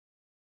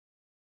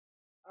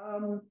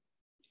Um,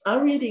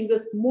 our reading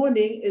this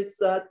morning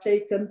is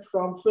taken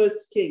from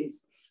First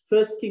Kings.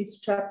 First Kings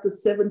chapter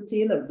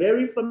 17, a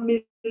very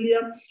familiar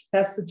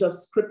passage of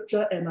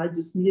scripture, and I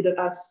just needed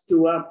us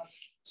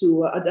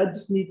I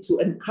just need to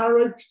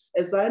encourage,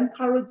 as I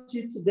encourage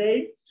you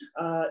today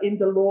in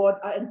the Lord,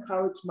 I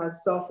encourage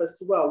myself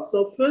as well.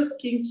 So First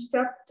Kings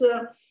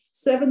chapter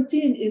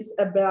 17 is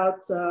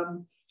about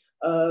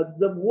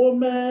the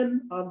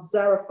woman of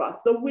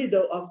Zarephath, the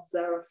widow of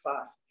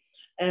Zarephath.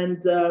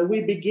 And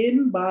we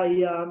begin by,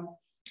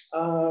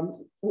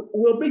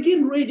 we'll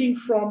begin reading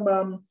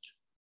from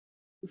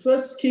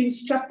 1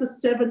 Kings chapter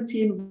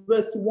 17,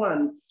 verse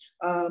 1.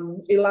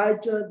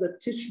 Elijah, the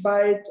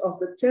Tishbite of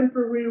the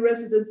temporary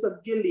residence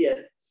of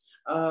Gilead.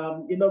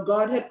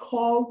 God had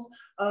called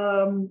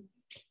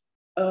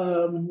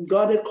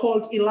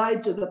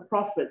Elijah the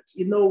prophet.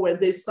 When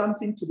there's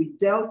something to be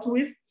dealt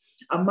with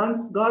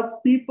amongst God's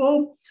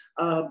people,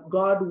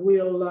 God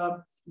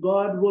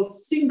will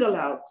single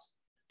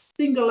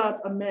out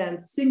a man,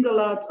 single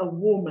out a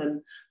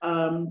woman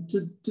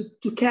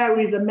to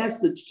carry the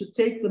message, to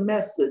take the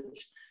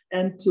message,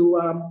 and to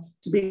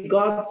be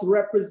God's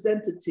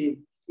representative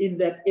in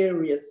that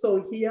area.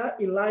 So here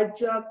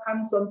Elijah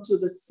comes onto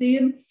the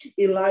scene.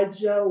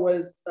 Elijah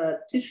was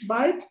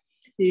Tishbite.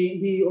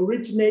 He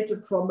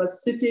originated from a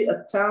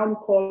town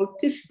called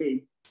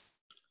Tishbe.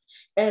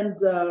 And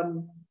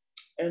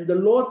the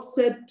Lord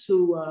said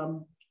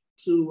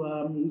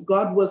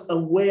God was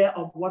aware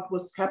of what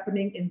was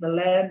happening in the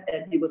land,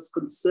 and he was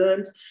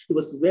concerned. He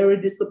was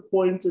very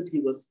disappointed. He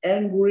was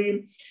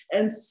angry.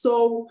 And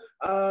so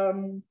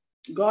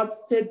God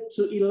said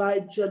to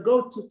Elijah,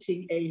 go to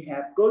King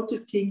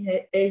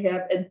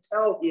Ahab and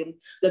tell him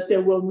that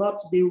there will not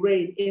be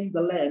rain in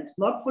the land,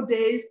 not for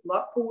days,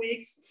 not for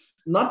weeks,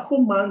 not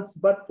for months,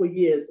 but for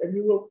years. And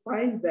you will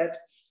find that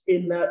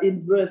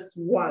in verse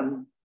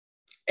 1.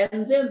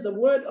 And then the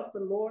word of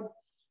the Lord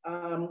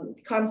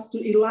comes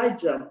to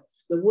Elijah.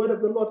 The word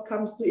of the Lord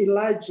comes to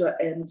Elijah.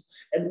 And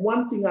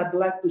one thing I'd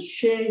like to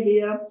share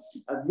here,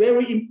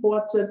 very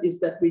important, is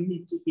that we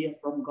need to hear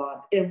from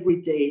God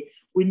every day.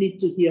 We need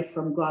to hear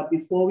from God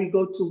before we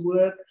go to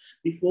work,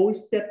 before we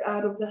step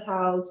out of the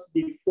house,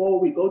 before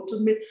we go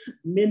to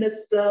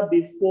minister,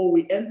 before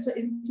we enter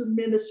into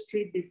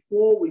ministry,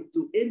 before we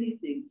do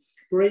anything.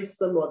 Praise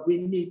the Lord. We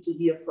need to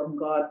hear from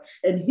God.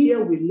 And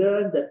here we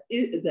learn that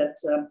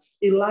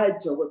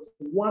Elijah was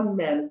one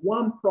man,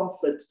 one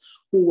prophet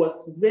who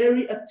was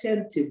very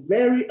attentive,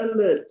 very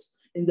alert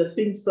in the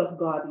things of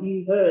God.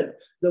 He heard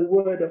the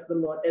word of the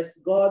Lord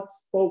as God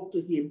spoke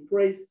to him.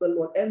 Praise the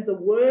Lord. And the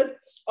word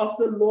of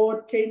the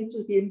Lord came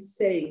to him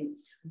saying,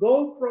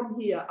 go from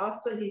here.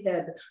 After he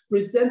had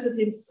presented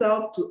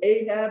himself to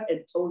Ahab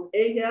and told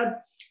Ahab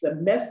the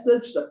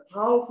message, the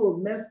powerful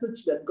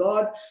message that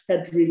God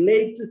had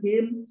relayed to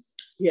him.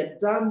 He had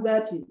done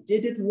that. He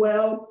did it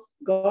well.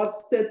 God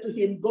said to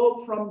him,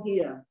 go from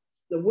here.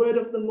 The word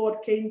of the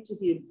Lord came to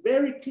him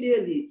very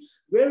clearly,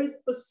 very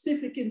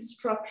specific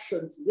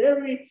instructions,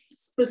 very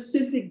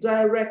specific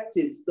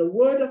directives. The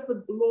word of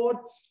the Lord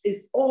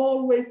is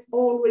always,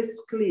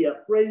 always clear.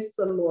 Praise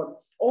the Lord.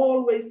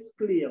 Always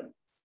clear.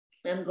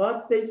 And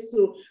God says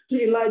to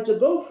Elijah,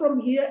 go from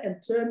here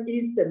and turn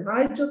east and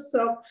hide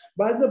yourself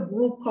by the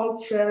brook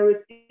called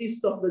Cherith,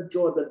 east of the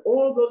Jordan.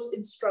 All those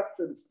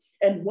instructions.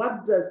 And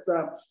what does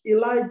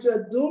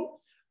Elijah do?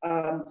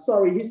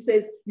 He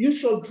says, you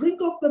shall drink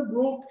of the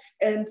brook,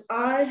 and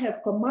I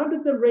have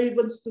commanded the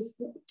ravens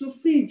to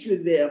feed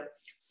you there.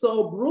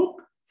 So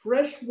brook,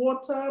 fresh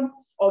water,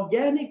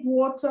 organic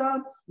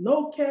water,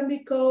 no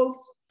chemicals,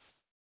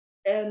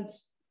 and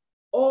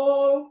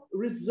all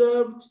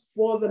reserved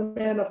for the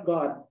man of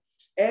God.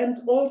 And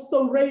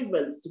also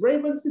ravens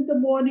in the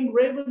morning,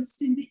 ravens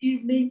in the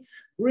evening,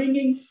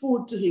 bringing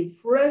food to him,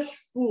 fresh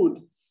food.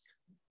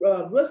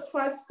 Verse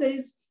 5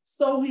 says,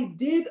 so he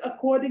did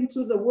according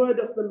to the word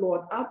of the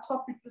Lord. Our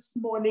topic this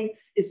morning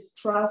is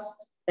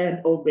trust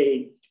and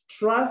obey.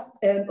 Trust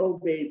and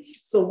obey.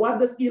 So what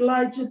does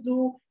Elijah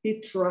do? He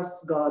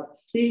trusts God.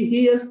 He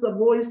hears the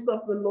voice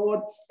of the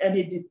Lord, and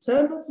he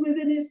determines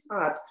within his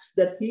heart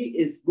that he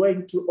is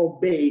going to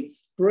obey.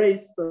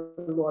 Praise the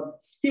Lord.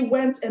 He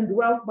went and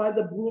dwelt by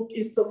the brook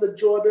east of the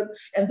Jordan,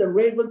 and the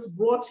ravens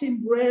brought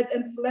him bread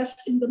and flesh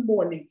in the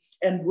morning,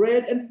 and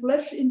bread and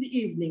flesh in the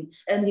evening,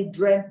 and he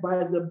drank by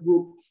the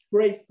brook.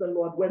 Praise the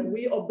Lord. When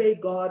we obey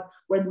God,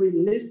 when we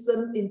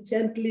listen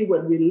intently,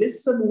 when we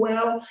listen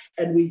well,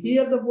 and we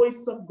hear the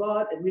voice of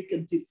God, and we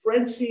can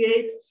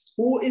differentiate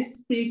who is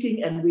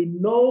speaking, and we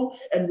know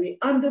and we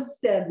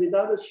understand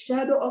without a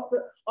shadow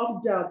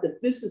of doubt that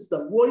this is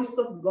the voice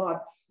of God.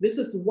 This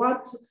is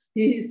what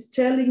he is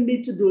telling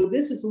me to do.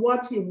 This is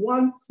what he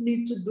wants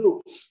me to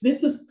do.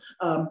 This is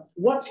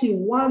what he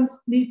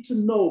wants me to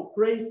know.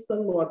 Praise the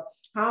Lord.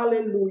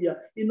 Hallelujah.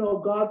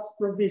 God's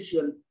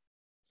provision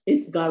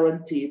is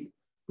guaranteed.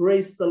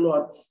 Praise the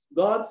Lord.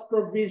 God's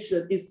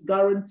provision is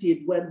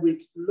guaranteed when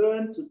we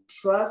learn to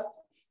trust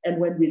and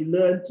when we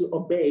learn to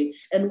obey,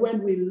 and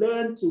when we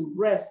learn to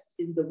rest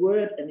in the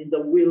word and in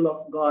the will of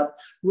God.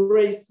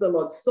 Praise the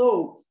Lord.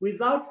 So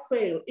without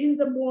fail, in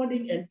the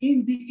morning and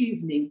in the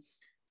evening,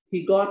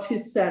 he got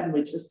his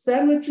sandwich, a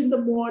sandwich in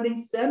the morning,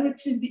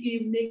 sandwich in the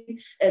evening,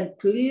 and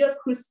clear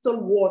crystal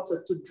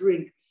water to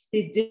drink.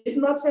 He did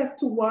not have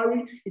to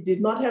worry. He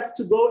did not have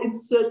to go in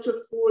search of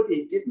food.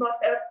 He did not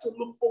have to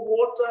look for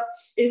water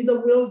in the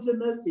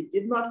wilderness. He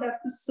did not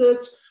have to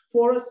search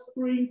for a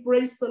spring.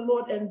 Praise the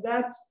Lord. And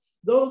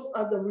those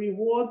are the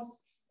rewards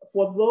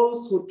for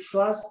those who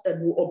trust and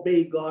who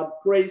obey God.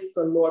 Praise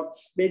the Lord.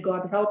 May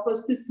God help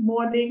us this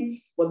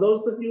morning. For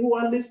those of you who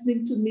are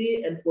listening to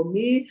me, and for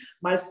me,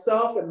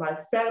 myself, and my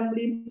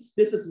family,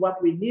 this is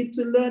what we need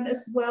to learn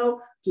as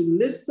well: to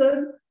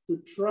listen,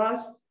 to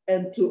trust,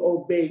 and to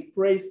obey.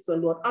 Praise the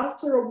Lord.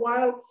 After a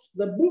while,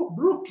 the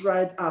brook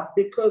dried up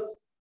because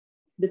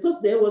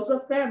there was a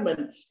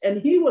famine,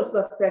 and he was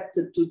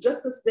affected too.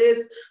 Just as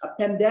there's a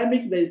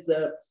pandemic,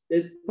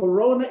 there's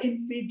corona in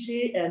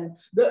Fiji, and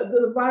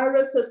the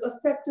virus has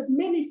affected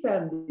many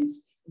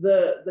families.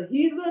 The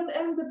heathen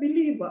and the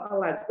believer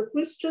alike, the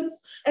Christians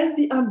and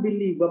the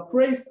unbeliever.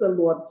 Praise the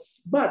Lord.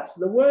 But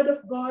the word of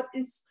God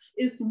is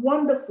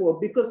wonderful,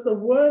 because the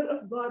word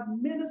of God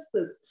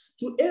ministers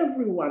to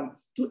everyone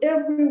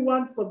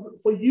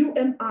for you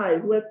and I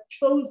who have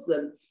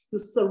chosen to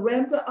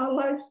surrender our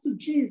lives to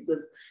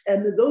Jesus,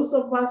 and those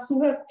of us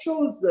who have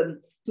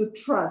chosen to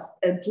trust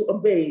and to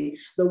obey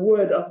the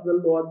word of the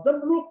Lord. The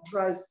brook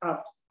dries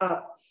up.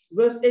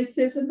 Verse 8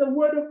 says, and the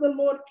word of the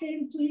Lord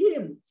came to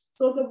him.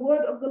 So the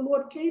word of the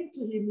Lord came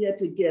to him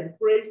yet again.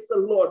 Praise the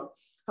Lord.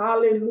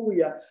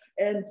 Hallelujah.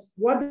 And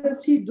what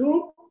does he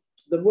do?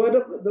 The word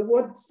of the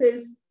Lord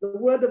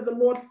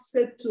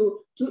said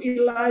to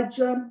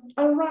Elijah,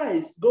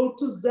 arise, go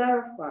to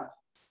Zarephath,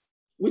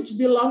 which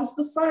belongs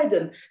to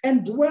Sidon,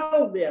 and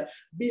dwell there.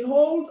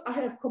 Behold, I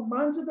have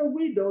commanded a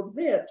widow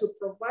there to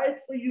provide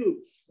for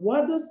you.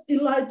 What does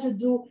Elijah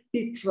do?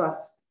 He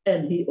trusts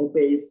and he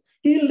obeys.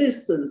 He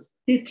listens,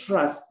 he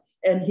trusts,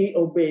 and he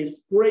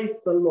obeys.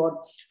 Praise the Lord.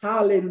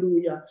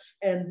 Hallelujah.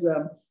 And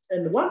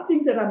one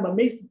thing that I'm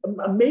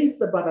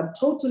amazed about, I'm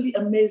totally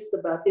amazed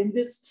about in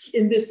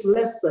this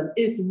lesson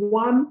is,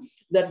 one,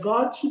 that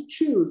God should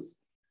choose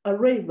a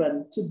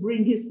raven to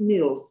bring his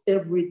meals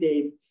every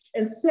day.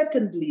 And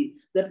secondly,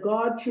 that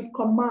God should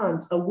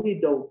command a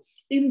widow.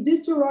 In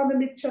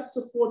Deuteronomy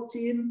chapter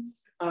 14,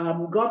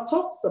 God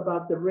talks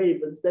about the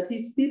ravens, that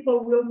his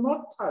people will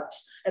not touch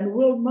and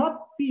will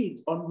not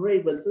feed on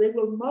ravens. They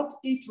will not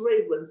eat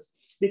ravens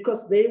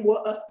because they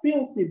were a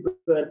filthy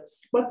bird.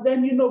 But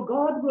then,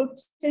 God will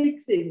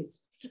take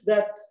things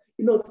that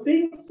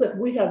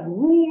we have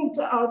ruled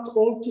out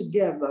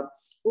altogether,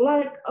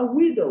 like a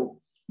widow.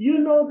 You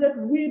know that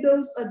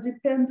widows are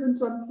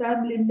dependent on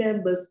family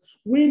members.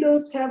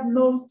 Widows have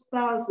no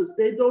spouses.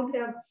 They don't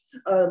have,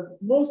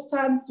 most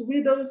times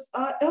widows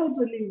are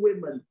elderly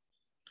women,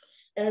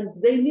 and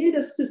they need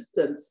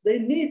assistance. They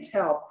need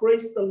help.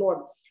 Praise the Lord.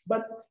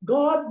 But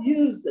God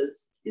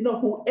uses,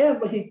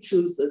 whoever he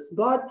chooses.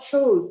 God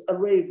chose a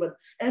raven,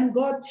 and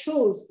God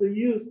chose to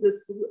use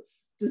this,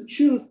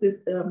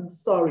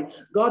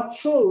 God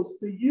chose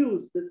to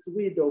use this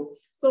widow.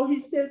 So he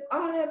says,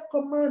 I have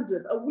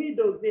commanded a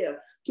widow there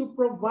to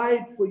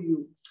provide for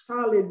you.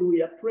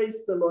 Hallelujah.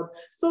 Praise the Lord.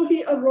 So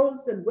he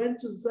arose and went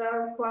to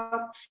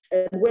Zarephath,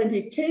 and when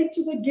he came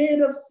to the gate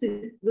of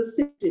the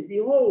city,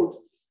 behold,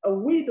 a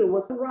widow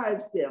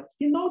arrives there.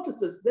 He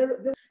notices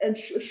and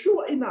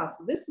sure enough,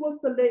 this was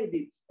the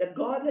lady that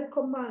God had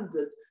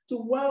commanded to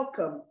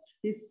welcome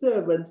his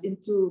servant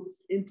into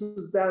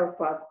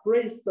Zarephath.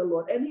 Praise the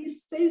Lord. And he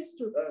says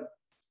to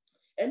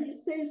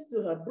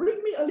her,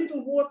 bring me a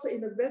little water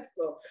in a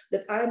vessel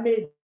that I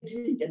may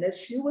drink. And as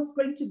she was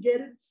going to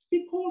get it,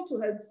 he called to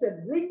her and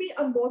said, bring me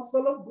a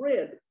morsel of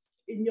bread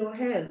in your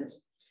hand.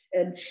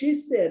 And she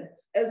said,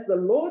 as the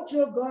Lord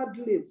your God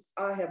lives,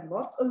 I have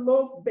not a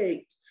loaf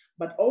baked,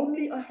 but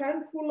only a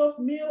handful of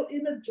meal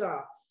in a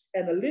jar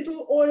and a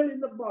little oil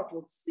in the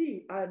bottle.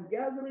 See, I am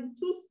gathering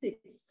 2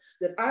 sticks,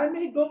 that I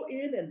may go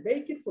in and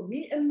bake it for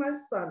me and my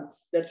son,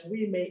 that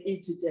we may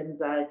eat it and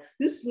die.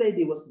 This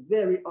lady was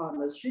very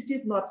honest. She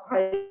did not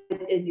hide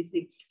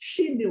anything.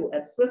 She knew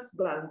at first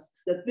glance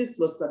that this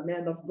was the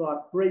man of God.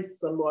 Praise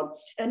the Lord.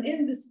 And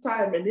in this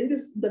time, and in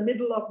the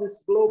middle of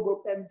this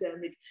global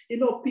pandemic,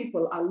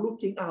 people are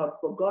looking out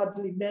for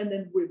godly men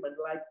and women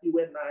like you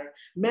and I,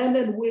 men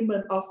and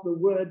women of the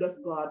word of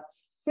God.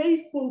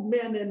 Faithful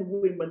men and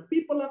women.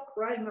 People are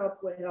crying out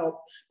for help.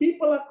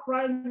 People are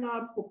crying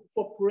out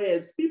for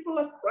prayers. People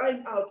are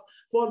crying out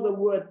for the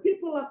word.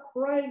 People are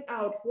crying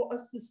out for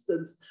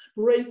assistance.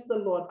 Praise the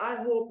Lord. I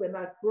hope and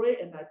I pray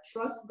and I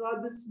trust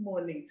God this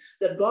morning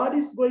that God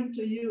is going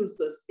to use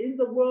us in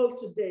the world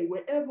today,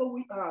 wherever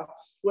we are,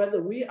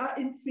 whether we are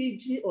in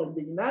Fiji or in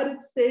the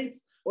United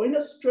States or in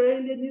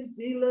Australia, New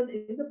Zealand,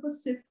 in the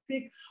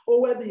Pacific,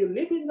 or whether you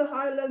live in the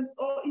highlands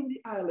or in the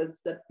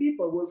islands, that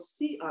people will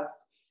see us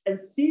and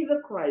see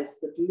the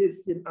Christ that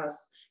lives in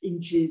us in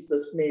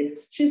Jesus' name.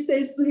 She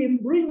says to him,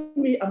 bring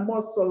me a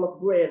morsel of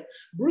bread.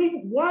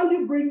 While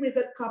you bring me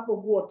that cup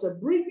of water,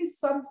 bring me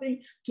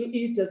something to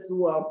eat as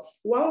well.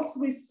 Whilst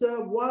we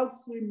serve,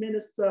 whilst we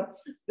minister,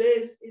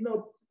 there's,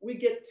 we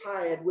get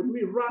tired when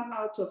we run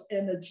out of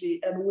energy,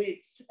 and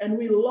we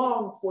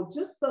long for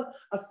just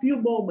a few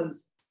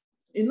moments,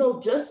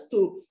 just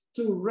to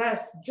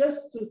rest,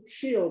 just to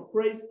chill.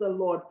 Praise the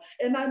Lord.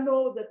 And I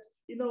know that,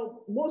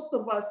 most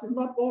of us, if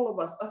not all of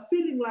us, are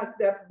feeling like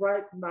that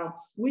right now.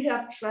 We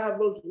have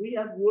traveled, we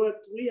have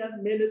worked, we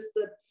have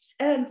ministered,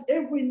 and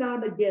every now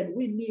and again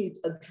we need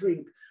a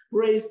drink.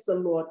 Praise the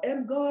Lord.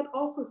 And God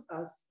offers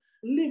us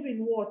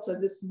living water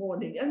this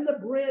morning and the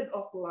bread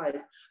of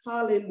life.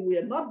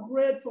 Hallelujah. Not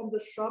bread from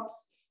the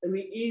shops and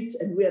we eat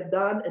and we are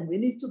done and we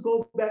need to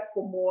go back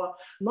for more.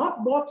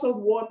 Not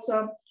bottled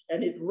water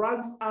and it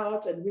runs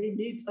out and we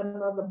need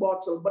another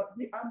bottle. But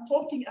I'm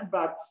talking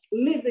about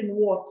living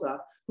water.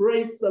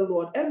 Praise the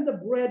Lord. And the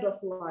bread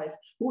of life,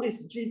 who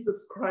is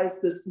Jesus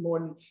Christ this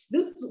morning.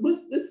 This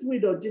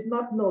widow did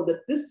not know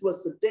that this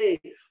was the day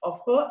of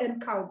her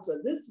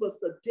encounter. This was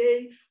the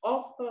day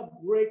of her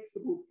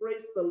breakthrough.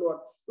 Praise the Lord.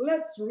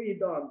 Let's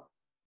read on.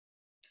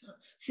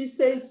 She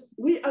says,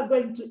 we are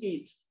going to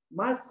eat.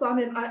 My son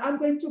and I'm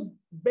going to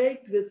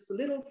bake this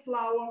little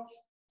flour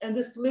and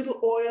this little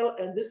oil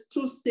and these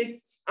 2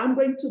 sticks. I'm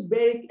going to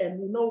bake,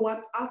 and you know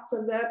what?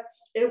 After that,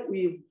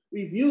 we've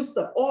used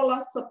up all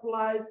our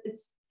supplies.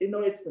 It's in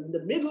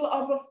the middle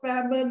of a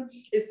famine.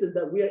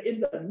 We are in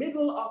the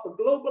middle of a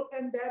global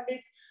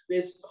pandemic.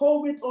 There's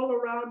COVID all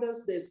around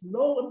us. There's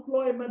no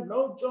employment,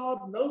 no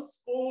job, no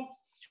schools.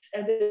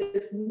 And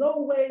there's no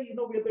way,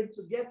 we're going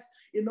to get,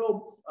 we're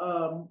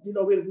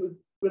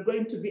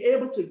going to be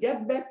able to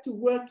get back to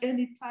work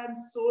anytime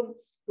soon.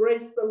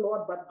 Praise the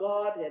Lord. But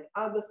God had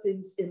other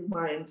things in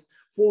mind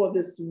for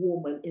this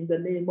woman in the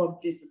name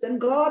of Jesus. And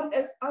God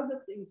has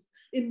other things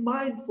in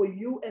mind for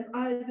you and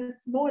I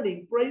this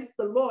morning. Praise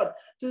the Lord.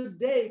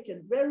 Today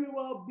can very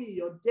well be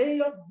your day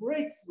of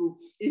breakthrough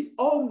if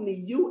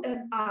only you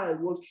and I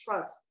will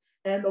trust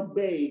and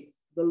obey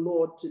the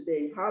Lord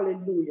today.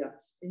 Hallelujah.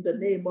 In the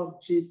name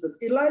of Jesus.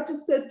 Elijah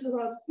said to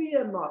her,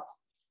 fear not.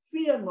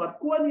 Fear not.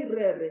 Praise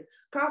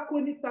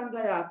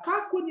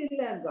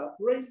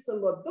the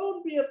Lord.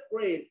 Don't be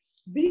afraid.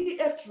 Be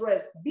at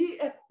rest. Be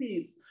at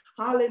peace.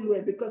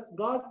 Hallelujah. Because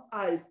God's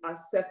eyes are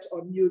set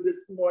on you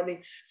this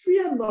morning.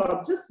 Fear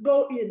not. Just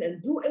go in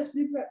and do as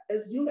you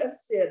have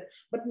said.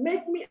 But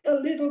make me a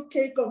little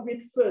cake of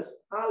it first.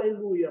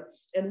 Hallelujah.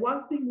 And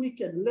one thing we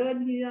can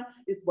learn here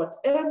is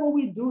whatever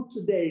we do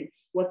today,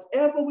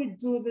 whatever we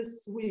do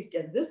this week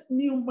and this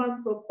new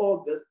month of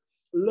August,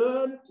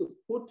 learn to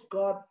put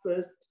God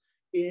first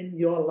in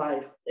your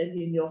life and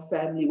in your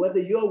family, whether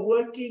you're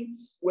working,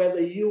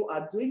 whether you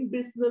are doing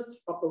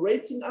business,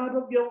 operating out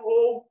of your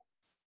home,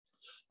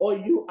 or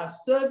you are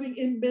serving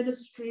in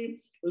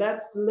ministry.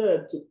 Let's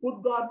learn to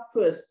put God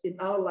first in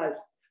our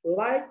lives.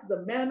 Like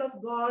the man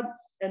of God,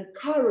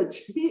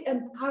 he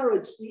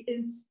encouraged, he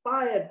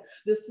inspired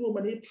this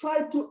woman. He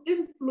tried to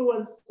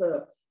influence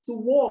her to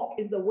walk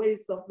in the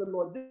ways of the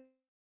Lord.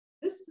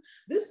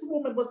 This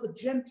woman was a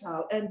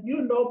Gentile, and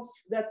you know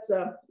that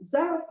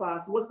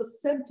Zarephath was the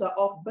center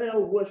of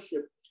Baal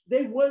worship.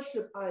 They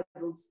worship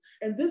idols,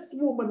 and this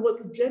woman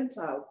was a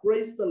Gentile,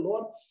 praise the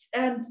Lord.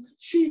 And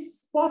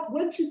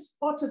when she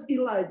spotted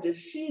Elijah,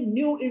 she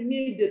knew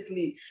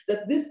immediately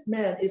that this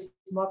man is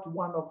not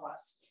one of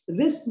us.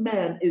 This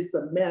man is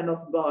a man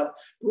of God,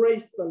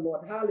 praise the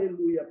Lord,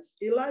 hallelujah.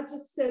 Elijah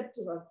said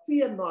to her,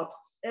 fear not.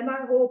 And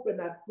I hope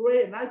and I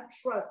pray and I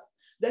trust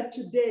that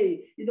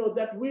today,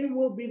 that we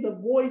will be the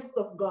voice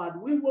of God.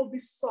 We will be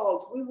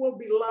salt. We will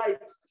be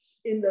light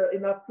in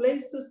our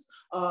places,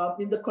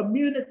 in the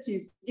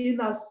communities, in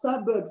our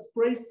suburbs.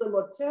 Praise the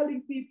Lord,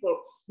 telling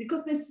people,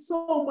 because there's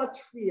so much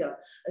fear.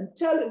 And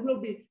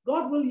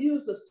God will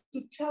use us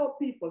to tell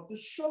people, to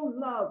show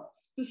love,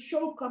 to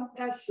show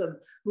compassion,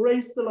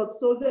 praise the Lord,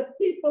 so that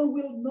people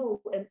will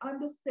know and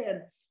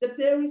understand that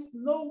there is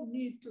no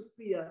need to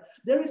fear.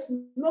 There is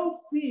no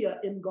fear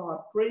in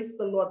God, praise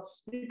the Lord,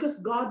 because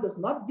God does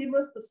not give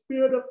us the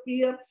spirit of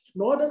fear,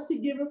 nor does he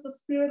give us the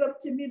spirit of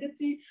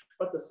timidity,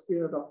 but the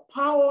spirit of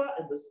power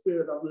and the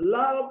spirit of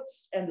love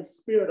and the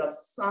spirit of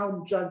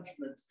sound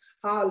judgment.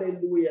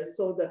 Hallelujah.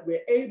 So that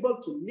we're able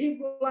to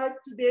live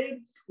life today.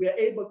 We are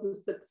able to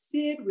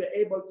succeed. We are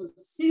able to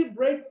see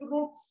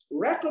breakthrough,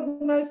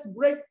 recognize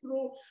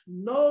breakthrough,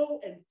 know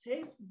and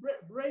taste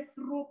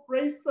breakthrough.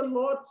 Praise the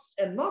Lord.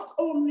 And not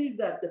only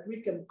that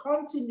we can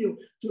continue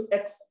to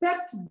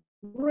expect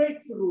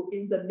breakthrough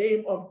in the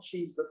name of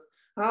Jesus.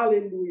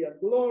 Hallelujah.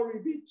 Glory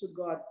be to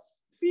God.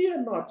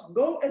 Fear not,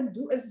 go and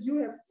do as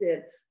you have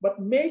said, but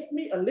make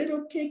me a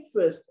little cake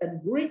first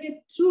and bring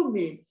it to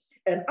me,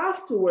 and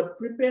afterward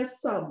prepare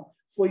some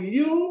for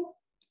you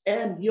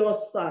and your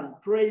son.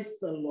 Praise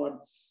the Lord.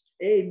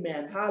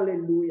 Amen.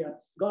 Hallelujah.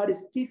 God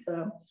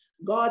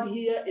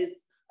here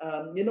is,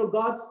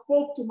 God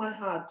spoke to my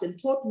heart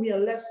and taught me a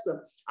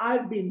lesson.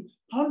 I've been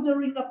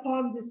pondering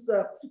upon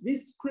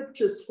these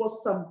scriptures for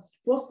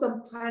for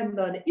some time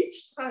now. And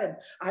each time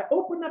I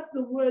open up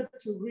the word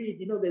to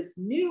read, there's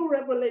new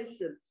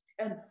revelation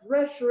and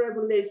fresh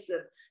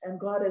revelation. And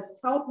God has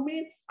helped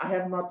me. I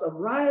have not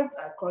arrived.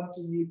 I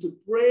continue to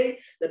pray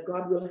that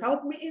God will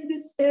help me in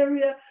this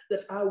area,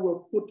 that I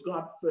will put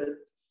God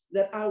first,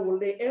 that I will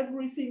lay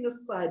everything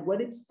aside.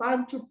 When it's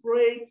time to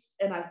pray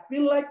and I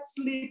feel like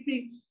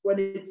sleeping, when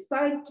it's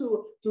time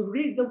to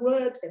read the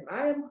word and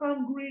I am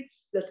hungry,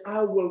 that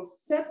I will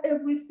set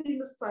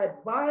everything aside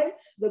by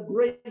the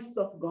grace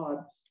of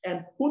God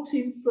and put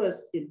him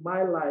first in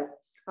my life.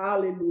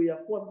 Hallelujah.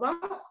 For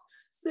thus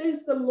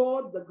says the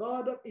Lord, the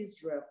God of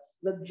Israel,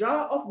 the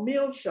jar of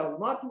meal shall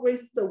not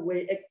waste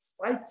away.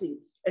 Exciting.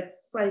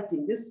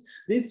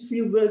 These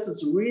few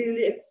verses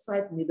really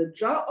excite me. The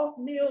jar of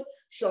meal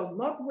shall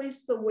not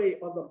waste away,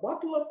 or the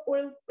bottle of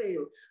oil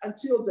fail,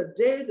 until the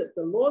day that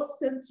the Lord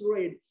sends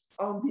rain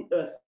on the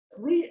earth.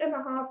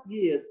 3.5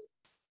 years.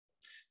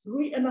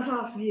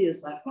 3.5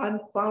 years, I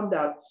found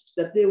out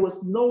that there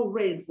was no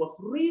rain for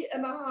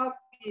 3.5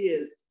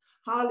 years.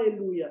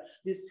 Hallelujah.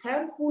 This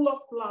handful of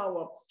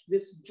flour,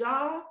 this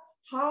jar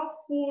half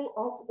full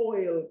of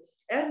oil,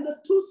 and the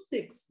 2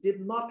 sticks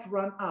did not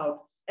run out,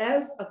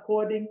 as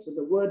according to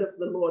the word of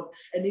the Lord.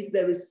 And if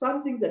there is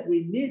something that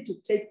we need to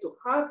take to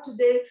heart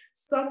today,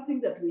 something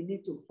that we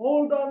need to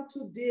hold on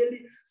to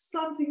dearly,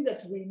 something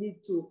that we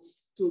need to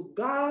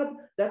guard,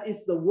 that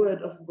is the word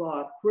of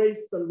God.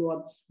 Praise the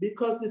Lord.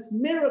 Because this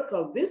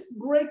miracle, this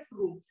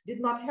breakthrough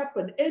did not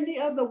happen any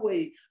other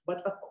way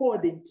but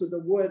according to the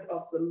word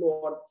of the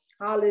Lord.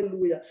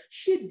 Hallelujah.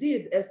 She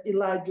did as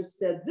Elijah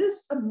said.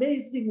 This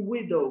amazing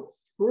widow,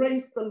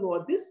 praise the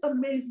Lord, this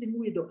amazing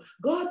widow.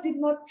 God did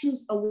not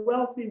choose a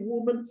wealthy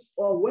woman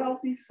or a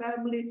wealthy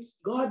family.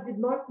 God did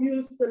not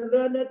use the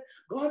learned.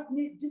 God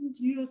didn't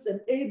use an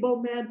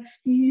able man.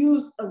 He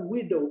used a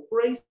widow.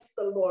 Praise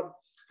the Lord.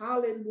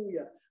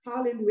 Hallelujah.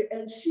 Hallelujah.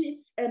 And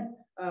she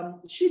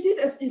did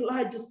as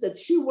Elijah said.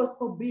 She was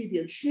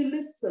obedient. She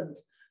listened.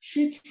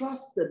 She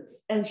trusted,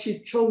 and she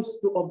chose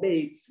to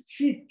obey.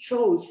 She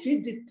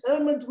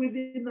determined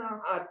within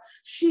her heart.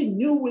 She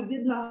knew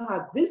within her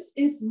heart, this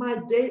is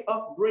my day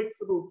of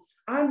breakthrough.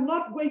 I'm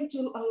not going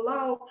to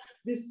allow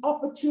this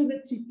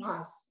opportunity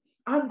pass.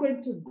 I'm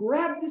going to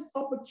grab this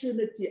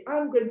opportunity.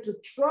 I'm going to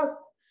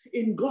trust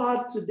in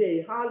God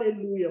today.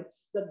 Hallelujah.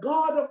 The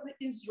God of the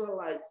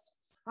Israelites.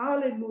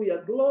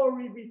 Hallelujah.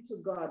 Glory be to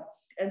God.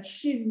 And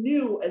she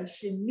knew, and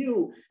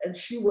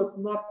she was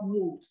not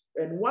moved.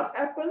 And what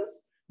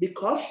happens?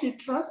 Because she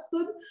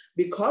trusted,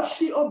 because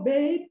she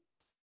obeyed,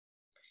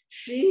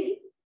 she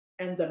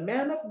and the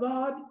man of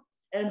God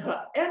and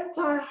her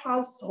entire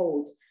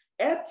household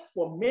ate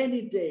for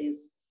many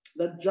days.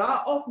 The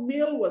jar of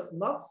meal was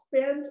not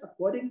spent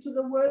according to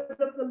the word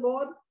of the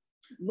Lord,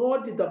 nor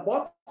did the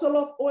bottle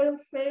of oil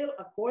fail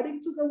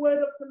according to the word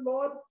of the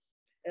Lord.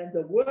 And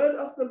the word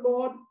of the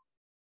Lord,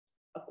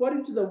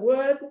 according to the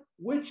word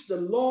which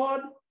the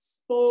Lord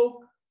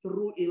spoke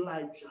through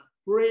Elijah.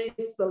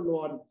 Praise the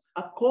Lord.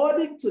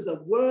 According to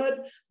the word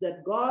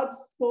that God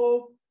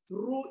spoke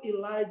through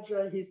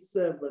Elijah, his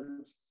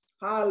servant.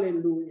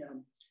 Hallelujah.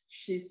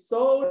 She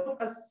sowed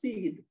a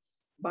seed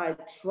by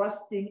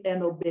trusting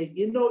and obeying.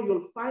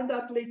 You'll find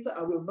out later,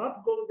 I will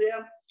not go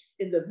there.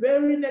 In the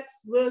very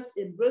next verse,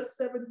 in verse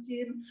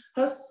 17,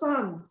 her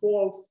son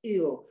falls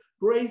ill.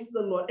 Praise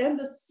the Lord. And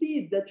the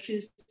seed that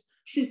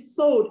she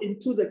sowed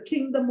into the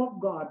kingdom of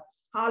God.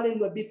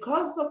 Hallelujah.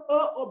 Because of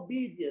her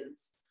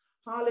obedience,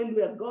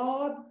 hallelujah,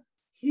 God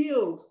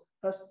healed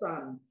her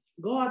son.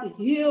 God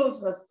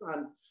healed her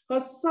son. Her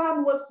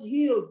son was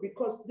healed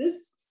because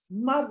this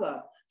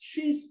mother,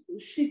 she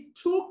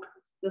took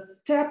the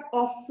step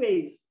of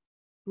faith.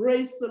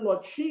 Praise the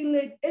Lord. She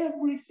laid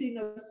everything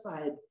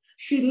aside.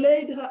 She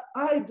laid her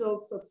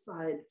idols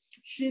aside.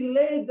 She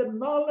laid the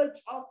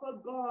knowledge of her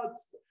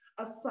gods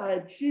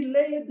aside. She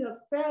laid her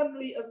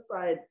family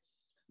aside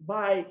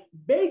by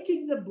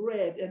baking the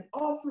bread and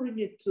offering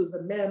it to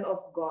the man of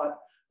God.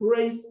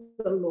 Praise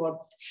the Lord.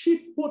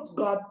 She put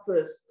God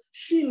first.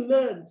 She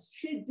learned,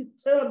 she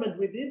determined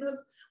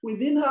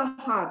within her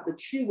heart that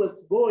she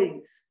was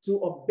going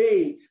to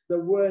obey the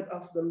word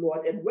of the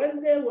Lord. And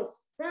when there was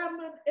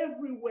famine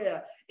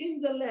everywhere in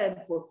the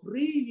land for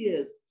 3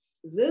 years,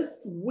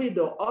 this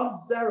widow of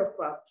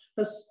Zarephath,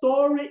 her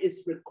story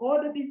is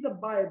recorded in the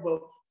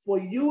Bible for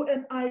you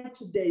and I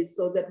today,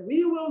 so that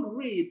we will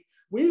read,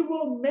 we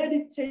will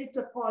meditate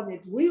upon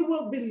it, we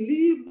will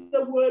believe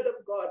the word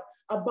of God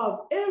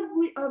above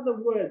every other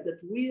word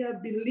that we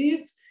have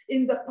believed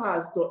in the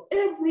past, or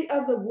every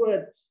other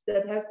word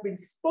that has been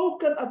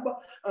spoken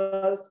about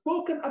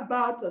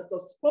us or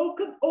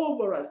spoken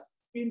over us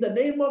in the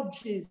name of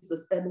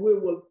Jesus. And we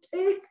will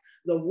take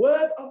the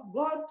word of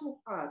God to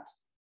heart.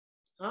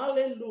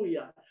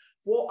 Hallelujah.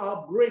 For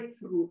our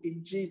breakthrough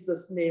in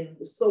Jesus' name.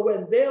 So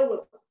when there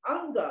was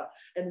hunger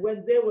and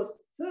when there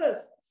was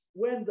thirst,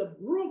 when the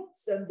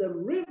brooks and the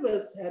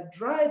rivers had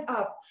dried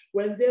up,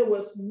 when there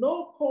was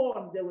no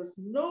corn, there was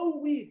no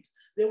wheat,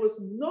 there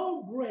was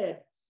no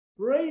bread,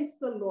 praise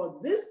the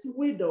Lord, this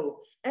widow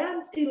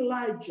and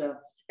Elijah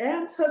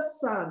and her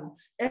son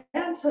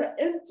and her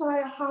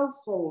entire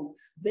household,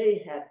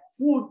 they had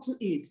food to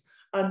eat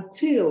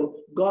until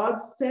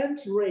God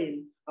sent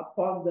rain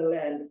upon the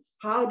land.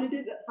 How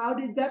did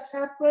that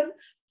happen?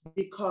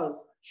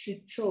 Because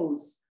she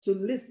chose to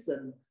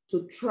listen,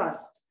 to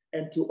trust,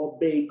 and to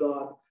obey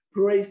God.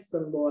 Praise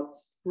the Lord.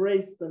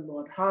 Praise the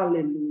Lord.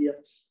 Hallelujah.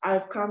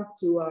 I've come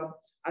to,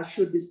 I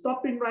should be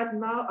stopping right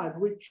now. I've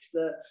reached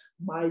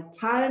my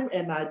time,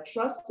 and I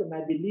trust and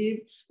I believe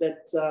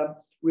that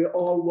we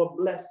all were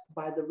blessed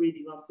by the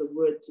reading of the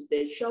word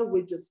today. Shall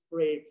we just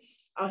pray?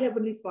 Our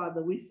Heavenly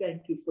Father, we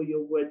thank you for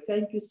your word.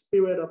 Thank you,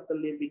 Spirit of the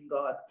living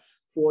God,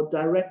 for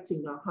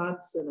directing our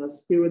hearts and our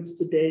spirits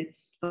today,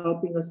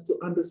 helping us to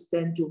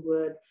understand your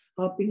word,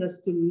 helping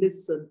us to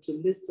listen,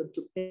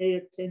 to pay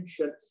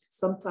attention.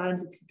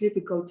 Sometimes it's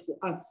difficult for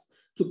us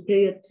to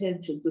pay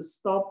attention, to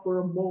stop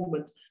for a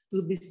moment,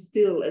 to be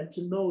still and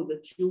to know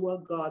that you are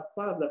God.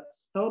 Father,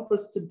 help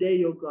us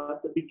today, oh God,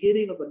 the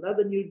beginning of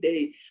another new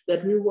day,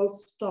 that we will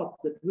stop,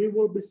 that we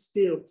will be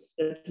still,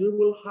 that we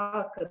will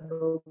hearken,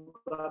 oh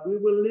God, we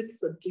will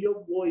listen to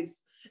your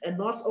voice, and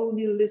not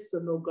only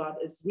listen, oh God,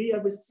 as we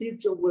have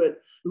received your word,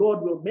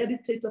 Lord, we'll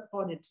meditate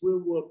upon it, we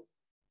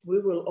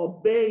will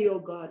obey, oh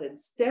God, and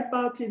step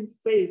out in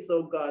faith,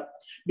 oh God,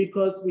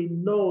 because we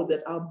know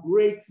that our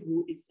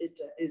breakthrough is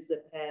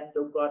at hand,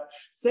 oh God.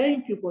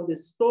 Thank you for the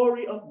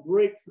story of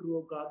breakthrough,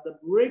 oh God, the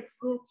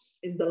breakthrough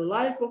in the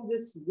life of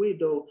this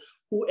widow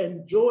who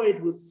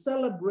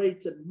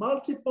celebrated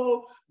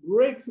multiple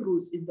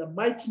breakthroughs in the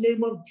mighty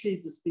name of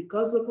Jesus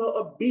because of her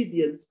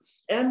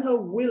obedience and her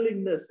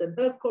willingness and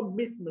her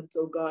commitment,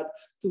 oh God,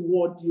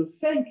 toward you.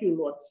 Thank you,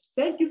 Lord.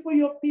 Thank you for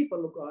your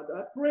people, oh God.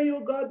 I pray, oh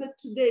God, that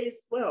today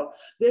as well,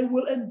 they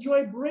will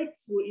enjoy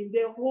breakthrough in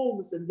their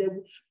homes and their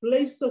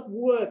place of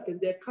work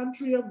and their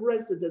country of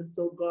residence,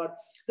 oh God.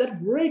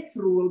 That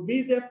breakthrough will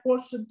be their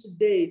portion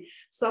today.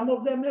 Some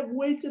of them have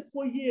waited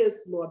for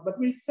years, Lord, but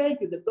we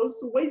thank you that those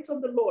who wait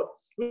on the Lord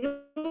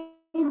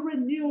will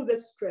renew their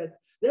strength.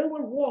 They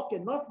will walk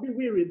and not be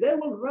weary. They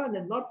will run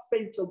and not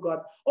faint, oh God.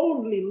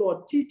 Only,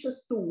 Lord, teach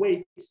us to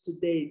wait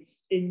today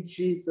in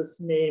Jesus'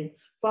 name.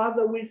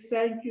 Father, we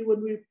thank you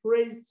and we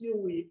praise you.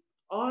 We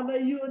honor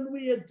you and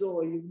we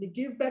adore you. We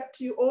give back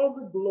to you all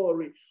the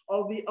glory,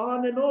 all the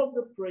honor and all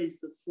the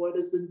praises. For it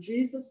is in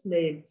Jesus'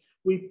 name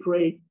we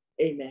pray.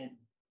 Amen.